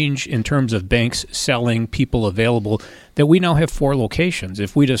change in terms of banks selling, people available, that we now have 4 locations.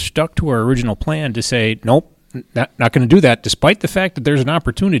 If we just stuck to our original plan to say, nope, not going to do that, despite the fact that there's an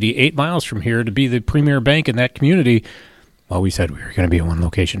opportunity 8 miles from here to be the premier bank in that community, well, we said we were going to be a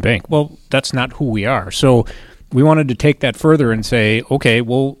one-location bank. Well, that's not who we are. So we wanted to take that further and say, okay,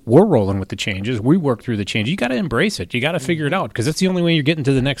 well, we're rolling with the changes. We work through the change. You got to embrace it. You got to figure it out, because that's the only way you're getting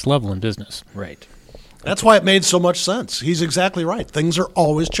to the next level in business. Right. That's why it made so much sense. He's exactly right. Things are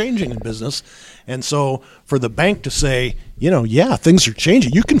always changing in business. And so for the bank to say, things are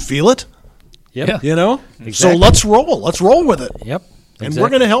changing. You can feel it. Yep. Exactly. So let's roll. Let's roll with it. Yep. And we're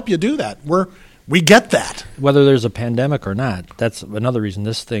going to help you do that. We get that. Whether there's a pandemic or not, that's another reason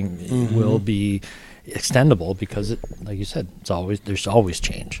this thing will be extendable, because like you said, there's always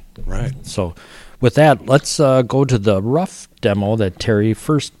change. Right. So with that, let's go to the rough demo that Terry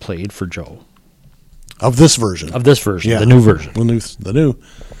first played for Joe. Of this version. Yeah. The new version. The new.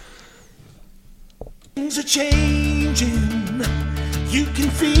 Things are changing. You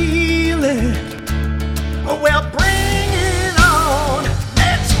can feel it. Oh, well, bring it on.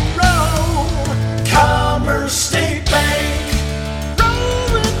 Let's roll. Commerce State Bank.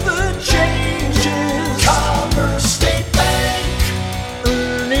 Roll with the changes. Commerce State Bank.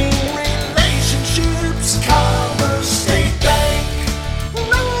 Earning relationships. Commerce State Bank.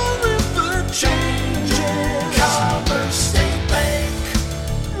 Roll with the changes. Commerce State Bank.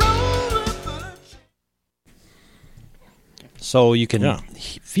 Roll with the So you can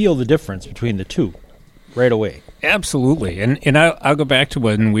feel the difference between the two right away. Absolutely. And I'll go back to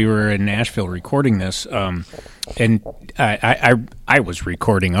when we were in Nashville recording this, and I was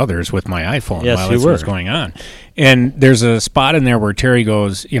recording others with my iPhone while this was going on. And there's a spot in there where Terry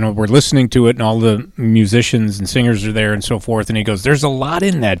goes, we're listening to it, and all the musicians and singers are there and so forth, and he goes, there's a lot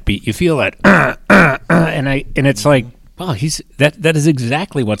in that beat. You feel that, and it's like, wow, that is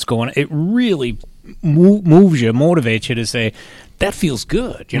exactly what's going on. It really moves you, motivates you to say, that feels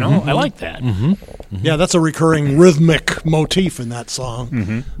good, I like that. Yeah, that's a recurring rhythmic motif in that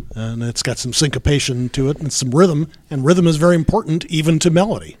song. And it's got some syncopation to it and some rhythm, and rhythm is very important even to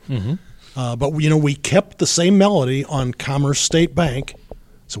melody. But we kept the same melody on Commerce State Bank,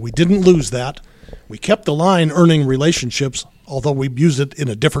 so we didn't lose that. We kept the line "earning relationships," although we used it in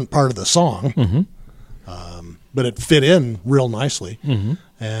a different part of the song. But it fit in real nicely.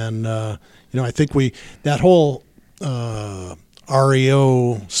 And I think that whole REO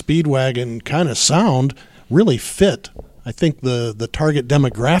Speedwagon kind of sound really fit. I think the target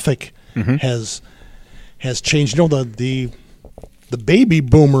demographic has changed. The baby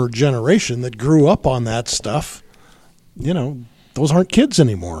boomer generation that grew up on that stuff, those aren't kids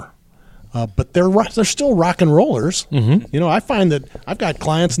anymore. But they're still rock and rollers. I find that I've got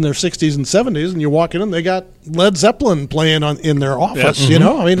clients in their 60s and 70s, and you walk in and they got Led Zeppelin playing in their office.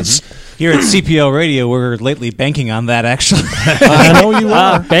 It's Here at CPL Radio, we're lately banking on that, actually. I know you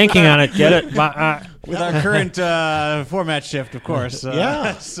are. Banking on it, get it? With our current format shift, of course.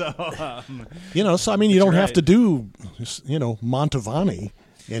 Yeah. So, you don't have to do, Montevani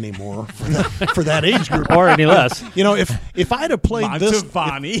anymore for that age group, or any less. If I'd have played this,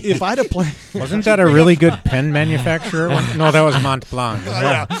 if I'd have played, wasn't that a really good pen manufacturer? No, that was Mont Blanc.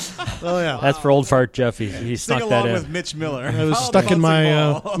 Oh yeah, that's for old fart Jeff. He sing snuck that along in. with Mitch Miller. I was stuck in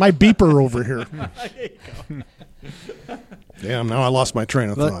my my beeper over here. Damn! Now I lost my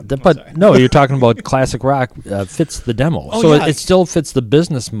train of thought. But no, you're talking about classic rock fits the demo, it still fits the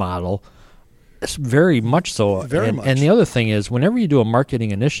business model. It's very much so. Very much. And the other thing is, whenever you do a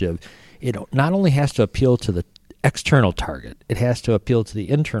marketing initiative, it not only has to appeal to the external target, it has to appeal to the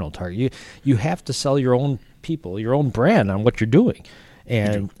internal target. You have to sell your own people, your own brand on what you're doing.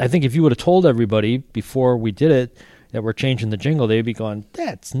 And I think if you would have told everybody before we did it that we're changing the jingle, they'd be going,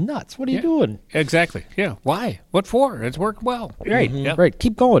 "That's nuts. What are you doing?" Exactly. Yeah. Why? What for? It's worked well. Right. Right.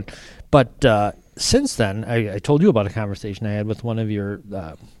 Keep going. But since then, I told you about a conversation I had with one of your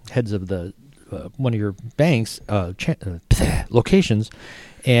heads of one of your banks locations,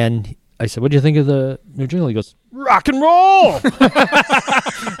 and I said, "What do you think of the new jingle?" He goes, "Rock and roll."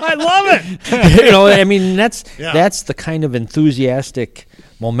 I love it. That's the kind of enthusiastic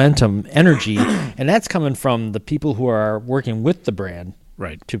momentum, energy, and that's coming from the people who are working with the brand,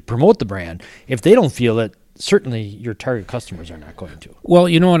 right, to promote the brand. If they don't feel it, certainly your target customers are not going to. Well,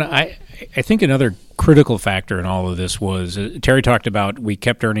 what I think another critical factor in all of this was Terry talked about we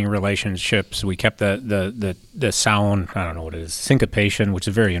kept earning relationships, we kept the sound, I don't know what it is, syncopation, which is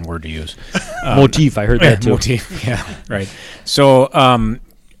a very in word to use. Motif, I heard that too. Motif, yeah, right. So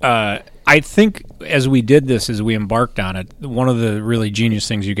I think as we did this, as we embarked on it, one of the really genius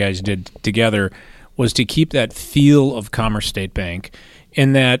things you guys did together was to keep that feel of Commerce State Bank,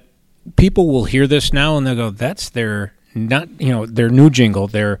 in that people will hear this now and they'll go, that's their their new jingle,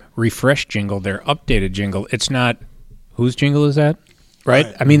 their refreshed jingle, their updated jingle. It's not, whose jingle is that?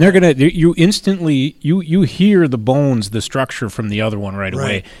 Right? I mean, you instantly, you hear the bones, the structure from the other one right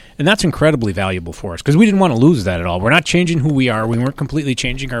away. And that's incredibly valuable for us because we didn't want to lose that at all. We're not changing who we are. We weren't completely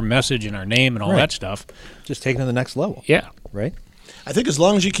changing our message and our name and all that stuff. Just taking it to the next level. Yeah. Right? I think as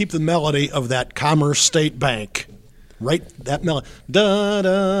long as you keep the melody of that Commerce State Bank, right, that melody, da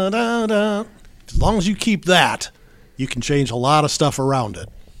da da da, as long as you keep that, you can change a lot of stuff around it.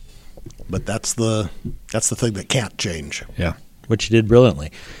 But that's the thing that can't change. Yeah. Which you did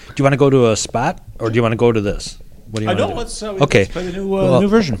brilliantly. Do you want to go to a spot, or do you want to go to this? What do you want to do? Let's okay. Let's play the new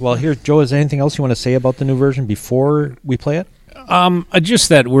version. Well, here, Joe, is there anything else you want to say about the new version before we play it? Just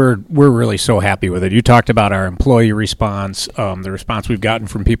that we're really so happy with it. You talked about our employee response, the response we've gotten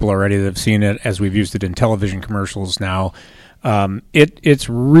from people already that have seen it as we've used it in television commercials now. It's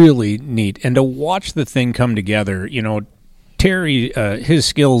really neat. And to watch the thing come together, Terry, his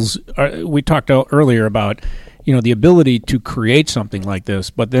skills, we talked earlier about, the ability to create something like this,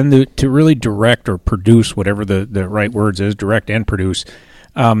 but then to really direct or produce, whatever the right words is, direct and produce.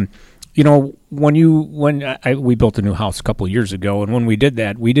 We built a new house a couple of years ago, and when we did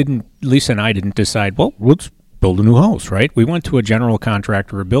that, Lisa and I didn't decide, well, let's build a new house, right? We went to a general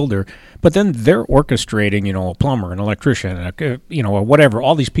contractor, a builder, but then they're orchestrating, a plumber, an electrician, or whatever,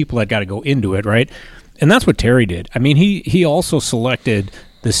 all these people that got to go into it, right? And that's what Terry did. I mean, he also selected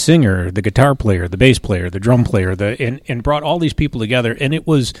the singer, the guitar player, the bass player, the drum player, and brought all these people together, and it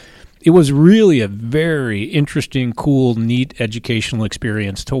was really a very interesting, cool, neat educational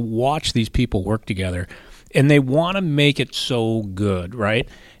experience to watch these people work together, and they want to make it so good, right?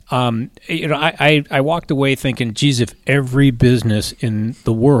 I walked away thinking, geez, if every business in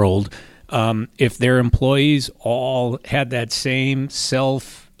the world, if their employees all had that same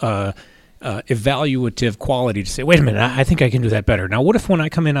evaluative quality to say, wait a minute, I think I can do that better. Now, what if when I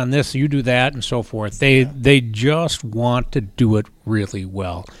come in on this, you do that, and so forth? They just want to do it really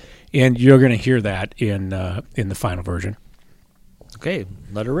well, and you're going to hear that in the final version. Okay,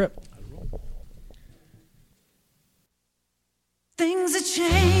 let her rip. Things are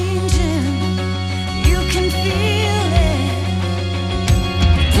changing. You can feel it.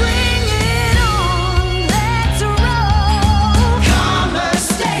 Bring it on. Let's roll. Commerce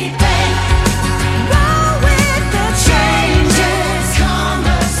State Bank. Roll with the changes.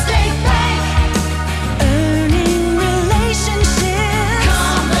 Commerce State Bank. Earning relationships.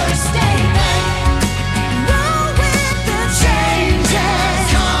 Commerce State Bank. Roll with the changes.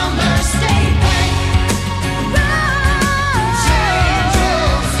 Commerce State Bank. Roll. Changes.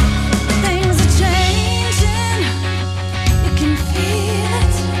 Things are changing. You can feel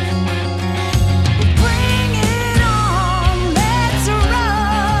it. Bring it on. Let's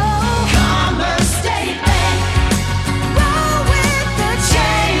roll. Commerce State Bank. Roll with the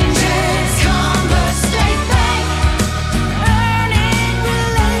changes. Commerce State Bank. Earning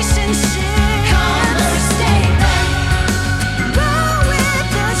relationships. Commerce State Bank. Roll with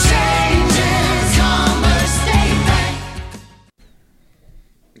the changes. Commerce State Bank.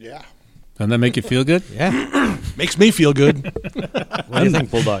 Yeah. Doesn't that make you feel good? Yeah. Makes me feel good. What do you think,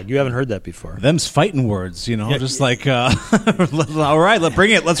 Bulldog? You haven't heard that before. Them's fighting words, just like, all right,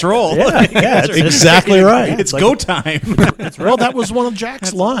 bring it, let's roll. Yeah, it's Exactly right. It's go time. Well, that was one of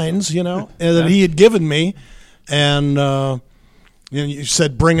Jack's lines, that he had given me. And you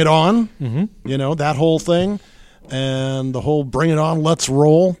said, bring it on, that whole thing. And the whole bring it on, let's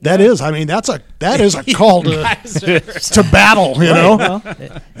roll. That is a call to battle,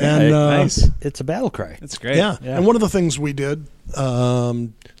 And Nice. It's a battle cry. That's great. Yeah. And one of the things we did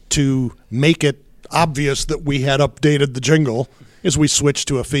to make it obvious that we had updated the jingle is we switched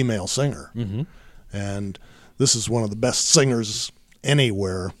to a female singer. Mm-hmm. And this is one of the best singers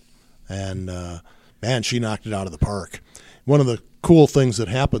anywhere. And, man, she knocked it out of the park. One of the cool things that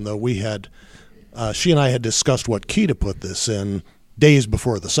happened, though, she and I had discussed what key to put this in days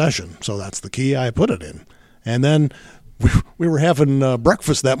before the session. So that's the key I put it in. And then we were having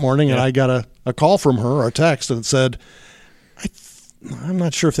breakfast that morning, and I got a call from her, a text, and it said, I'm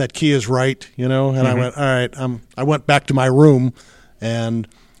not sure if that key is right, And I went, all right. I went back to my room and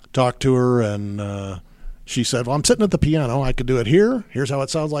talked to her, and she said, well, I'm sitting at the piano. I could do it here. Here's how it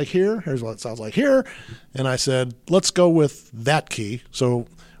sounds like here. Here's what it sounds like here. And I said, let's go with that key. So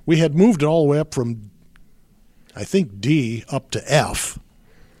we had moved it all the way up from, I think, D up to F.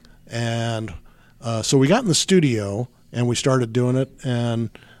 And so we got in the studio, and we started doing it.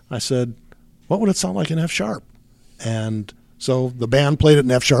 And I said, what would it sound like in F sharp? And so the band played it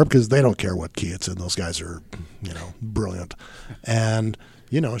in F sharp because they don't care what key it's in. Those guys are, brilliant. And,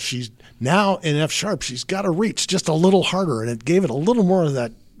 she's now in F sharp. She's got to reach just a little harder, and it gave it a little more of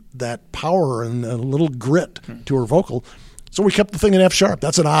that power and a little grit to her vocal. So we kept the thing in F sharp.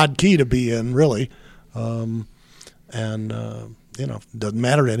 That's an odd key to be in, really. Doesn't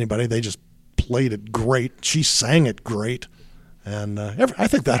matter to anybody. They just played it great. She sang it great. And I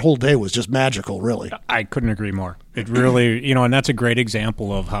think that whole day was just magical, really. I couldn't agree more. It really, and that's a great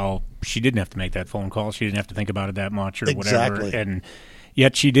example of how she didn't have to make that phone call. She didn't have to think about it that much or Exactly. whatever. And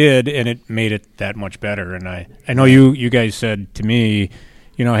yet she did, and it made it that much better. And I know you guys said to me,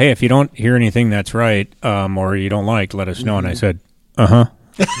 hey, if you don't hear anything that's right or you don't like, let us know. And I said, uh-huh.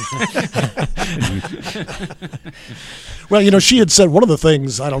 Well, she had said one of the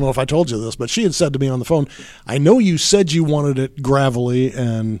things, I don't know if I told you this, but she had said to me on the phone, I know you said you wanted it gravelly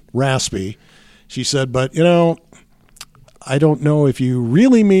and raspy. She said, but, I don't know if you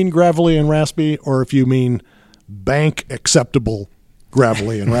really mean gravelly and raspy or if you mean bank acceptable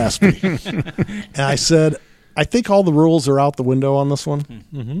gravelly and raspy. And I said, I think all the rules are out the window on this one.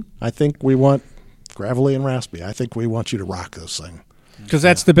 Mm-hmm. I think we want gravelly and raspy. I think we want you to rock this thing. Because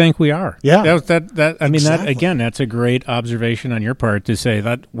that's the bank we are. Yeah. Again, that's a great observation on your part to say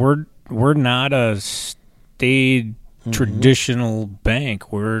that we're not a staid traditional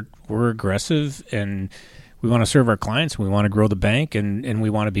bank. We're aggressive, and we want to serve our clients. We want to grow the bank, and we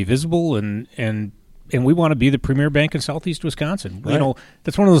want to be visible, and we want to be the premier bank in Southeast Wisconsin. Right.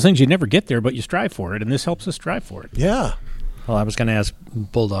 That's one of those things you never get there, but you strive for it, and this helps us strive for it. Yeah. Well, I was going to ask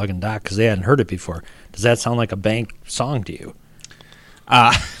Bulldog and Doc because they hadn't heard it before. Does that sound like a bank song to you?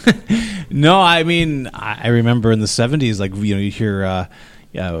 No, I mean, I remember in the 70s, like, you hear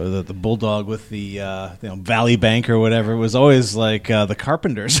the Bulldog with the Valley Bank or whatever. It was always like the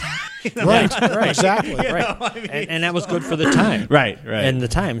Carpenters. Right, exactly. Right. And that was good for the time. Right. And the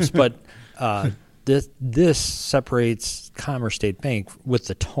times. But this separates Commerce State Bank with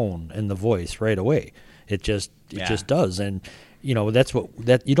the tone and the voice right away. It just does. And that's what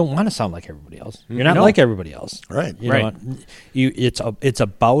you don't want to sound like everybody else. You're not like everybody else. Right. It's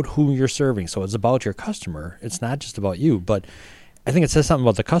about who you're serving. So it's about your customer. It's not just about you. But I think it says something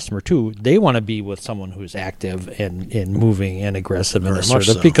about the customer too. They want to be with someone who's active and moving and aggressive and Very much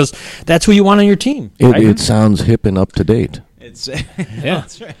assertive so. because that's who you want on your team. It sounds hip and up to date. It's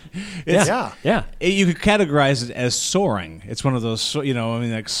That's right. Yeah. You could categorize it as soaring. It's one of those,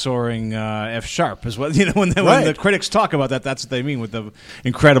 like soaring F sharp is what when the critics talk about that. That's what they mean with the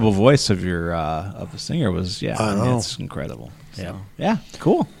incredible voice of your of the singer. It's incredible. So, yeah,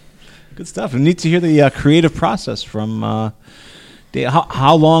 cool, good stuff. And neat to hear the creative process from.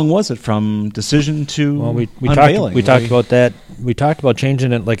 How long was it from decision to we unveiling? talked about that. We talked about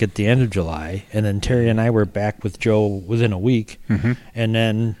changing it like at the end of July, and then Terry and I were back with Joe within a week, and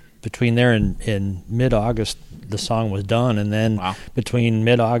then between there and mid-August, the song was done, and then between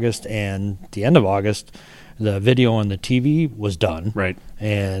mid-August and the end of August, the video and the TV was done. Right,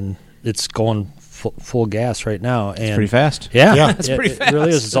 and it's going full gas right now. And it's pretty fast. Yeah, it's pretty fast. It really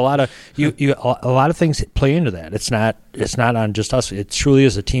is. It's a lot of a lot of things play into that. It's not on just us. It truly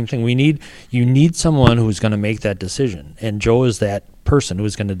is a team thing. You need someone who's going to make that decision, and Joe is that person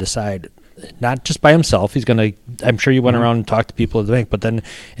who's going to decide. Not just by himself. He's going to. I'm sure you went around and talked to people at the bank, but then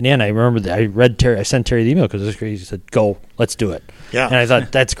in the end, I remember that I sent Terry the email because it was great. He said, "Go, let's do it." Yeah, and I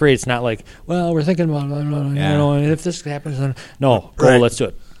thought that's great. It's not like, well, we're thinking about if this happens, then no, go, let's do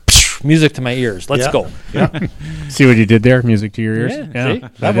it. Music to my ears. Let's go. Yeah. See what you did there? Music to your ears.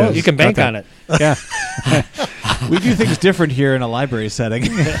 Yeah. See? You can bank on it. Yeah. We do things different here in a library setting.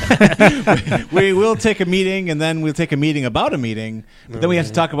 we will take a meeting, and then we'll take a meeting about a meeting, but then we have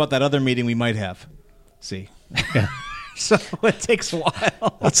to talk about that other meeting we might have. See? Yeah. So it takes a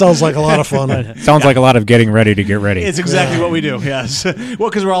while. That sounds like a lot of fun. Sounds like a lot of getting ready to get ready. It's exactly what we do, yes. Well,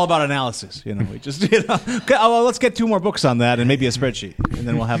 because we're all about analysis. We just, okay, well, let's get 2 more books on that and maybe a spreadsheet. And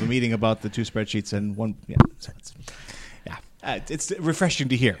then we'll have a meeting about the 2 spreadsheets and one. It's refreshing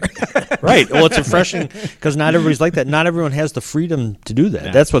to hear. Right. Well, it's refreshing because not everybody's like that. Not everyone has the freedom to do that.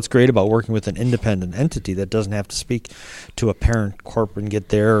 Yeah. That's what's great about working with an independent entity that doesn't have to speak to a parent corp and get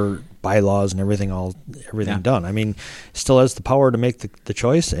their bylaws and everything done. I mean, still has the power to make the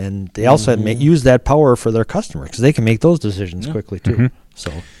choice, and they also use that power for their customer because they can make those decisions quickly too.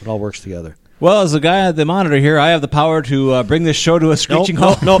 So it all works together. Well, as the guy at the monitor here, I have the power to bring this show to a screeching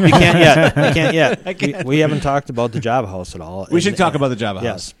halt. Nope, you can't yet. You can't yet. We haven't talked about the Java House at all. We should talk about the Java House.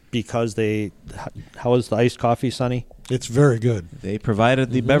 Yes, because how is the iced coffee, Sonny? It's very good. They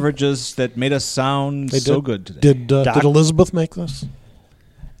provided the beverages that made us sound so good today. Did Elizabeth make this?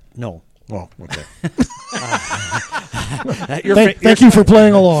 No. Oh, okay. Thank you for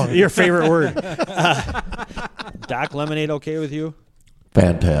playing along. Your favorite word. Doc Lemonade okay with you?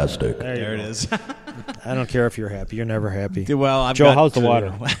 Fantastic. There it is. I don't care if you're happy. You're never happy. Well, Joe, how's the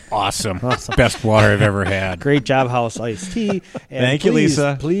water? Awesome. Best water I've ever had. Great Job House iced tea. And Thank you,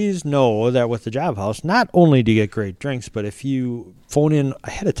 Lisa. Please know that with the Job House, not only do you get great drinks, but if you phone in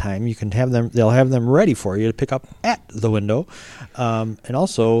ahead of time, you can have them. They'll have them ready for you to pick up at the window. And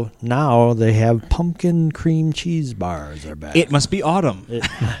also now they have pumpkin cream cheese bars are back. It must be autumn.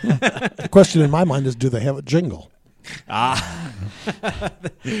 The question in my mind is, do they have a jingle?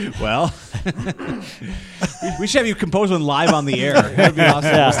 Well, we should have you compose one live on the air. That would be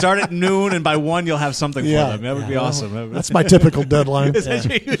awesome. Yeah. We'll start at noon, and by 1 you'll have something for them. That would be awesome. That's my typical deadline. Is that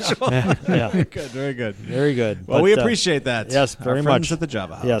your usual? Yeah. Very good. Very good. Well, we appreciate that. Yes, very Our much. friends at the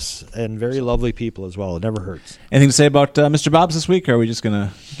Java House. Yes, and very lovely people as well. It never hurts. Anything to say about Mr. Bob's this week, or are we just going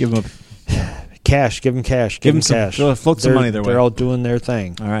to give him cash? Give them cash. Give them cash. Float some money their way. They're out doing their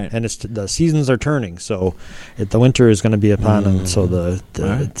thing. All right. And the seasons are turning, so the winter is going to be upon them. So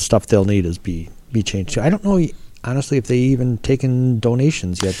the stuff they'll need is be changed too. I don't know, honestly, if they even taken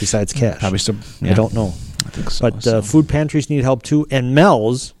donations yet besides cash. Probably still. Yeah. I don't know. I think so. But food pantries need help too, and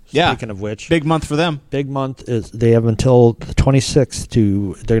Mel's. Speaking of which, big month for them. Big month is they have until the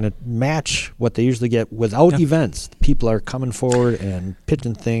 26th they're going to match what they usually get without events. People are coming forward and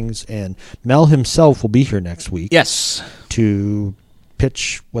pitching things, and Mel himself will be here next week. Yes, to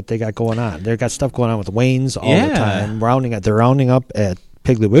pitch what they got going on. They've got stuff going on with Wayne's all the time. They're rounding up at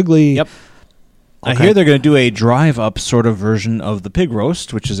Piggly Wiggly. Yep. I hear they're going to do a drive-up sort of version of the pig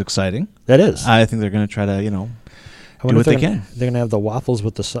roast, which is exciting. That is. I think they're going to try to, I wonder if they're going to have the waffles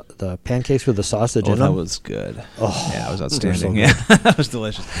with the pancakes with the sausage in them. That was good. Oh, yeah, it was outstanding. Yeah, that was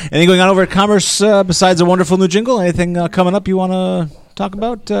delicious. Anything going on over at Commerce besides a wonderful new jingle? Anything coming up you want to talk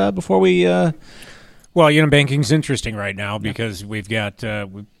about before we? Well, banking's interesting right now because we've got a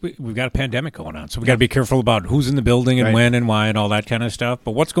pandemic going on, so we got to be careful about who's in the building and when and why and all that kind of stuff.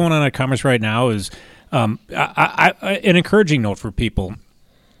 But what's going on at Commerce right now is an encouraging note for people.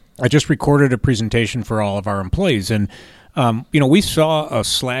 I just recorded a presentation for all of our employees, and we saw a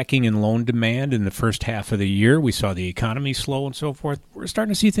slacking in loan demand in the first half of the year. We saw the economy slow and so forth. We're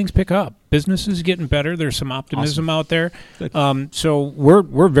starting to see things pick up. Business is getting better. There's some optimism out there. So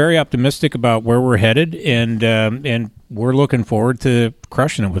we're very optimistic about where we're headed, and we're looking forward to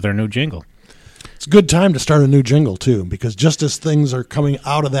crushing it with our new jingle. It's a good time to start a new jingle, too, because just as things are coming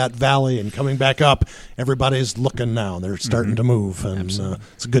out of that valley and coming back up, everybody's looking now. They're starting to move, and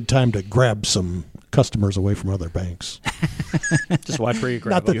it's a good time to grab some customers away from other banks. Just watch where you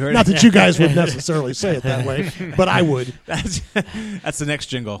grab them. Not that you guys would necessarily say it that way, but I would. That's the next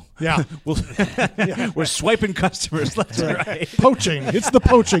jingle. Yeah. We're swiping customers left and right. Poaching. It's the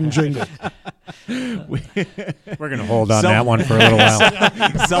poaching jingle. We're going to hold on that one for a little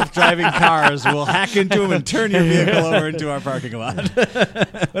while. Self-driving cars will hack into them and turn your vehicle over into our parking lot.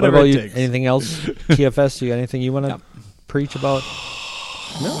 What about you? Anything else? TFS, you got anything you want to preach about?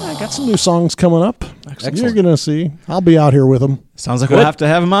 No, I got some new songs coming up. Excellent. You're going to see. I'll be out here with them. Sounds like we'll have to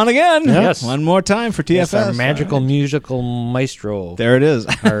have him on again. Yeah. Yes. One more time for TFS. Yes, our magical musical maestro. There it is.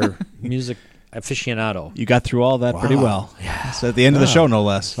 Our music aficionado. You got through all that pretty well. Yeah. So at the end of the show, no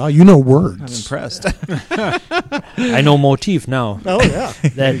less. Oh, you know words. I'm impressed. I know motif now. Oh, yeah.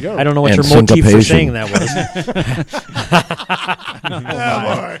 That, you go. I don't know what And your motif for syncopation. saying that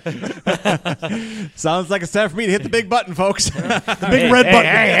was. Sounds like it's time for me to hit the big button, folks. The big red button.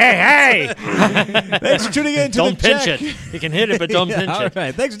 Hey. Thanks for tuning in to Don't the pinch Jack. it. You can hit it, but don't pinch All it.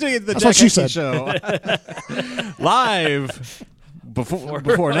 right. Thanks for tuning in to the That's Jack what she Henke said. Show. Live.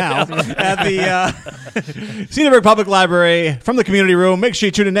 Before now at the Cedarburg Public Library from the community room. Make sure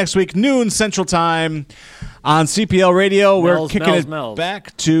you tune in next week, noon Central Time on CPL Radio. We're kicking it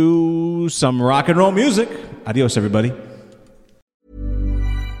back to some rock and roll music. Adios, everybody.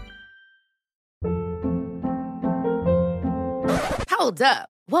 Hold up.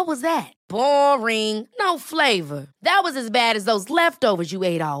 What was that? Boring. No flavor. That was as bad as those leftovers you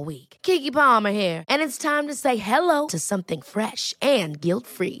ate all week. Keke Palmer here, and it's time to say hello to something fresh and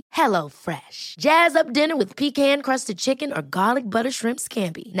guilt-free. Hello Fresh. Jazz up dinner with pecan-crusted chicken or garlic butter shrimp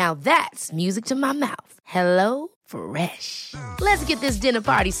scampi. Now that's music to my mouth. Hello Fresh. Let's get this dinner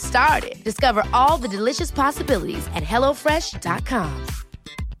party started. Discover all the delicious possibilities at HelloFresh.com.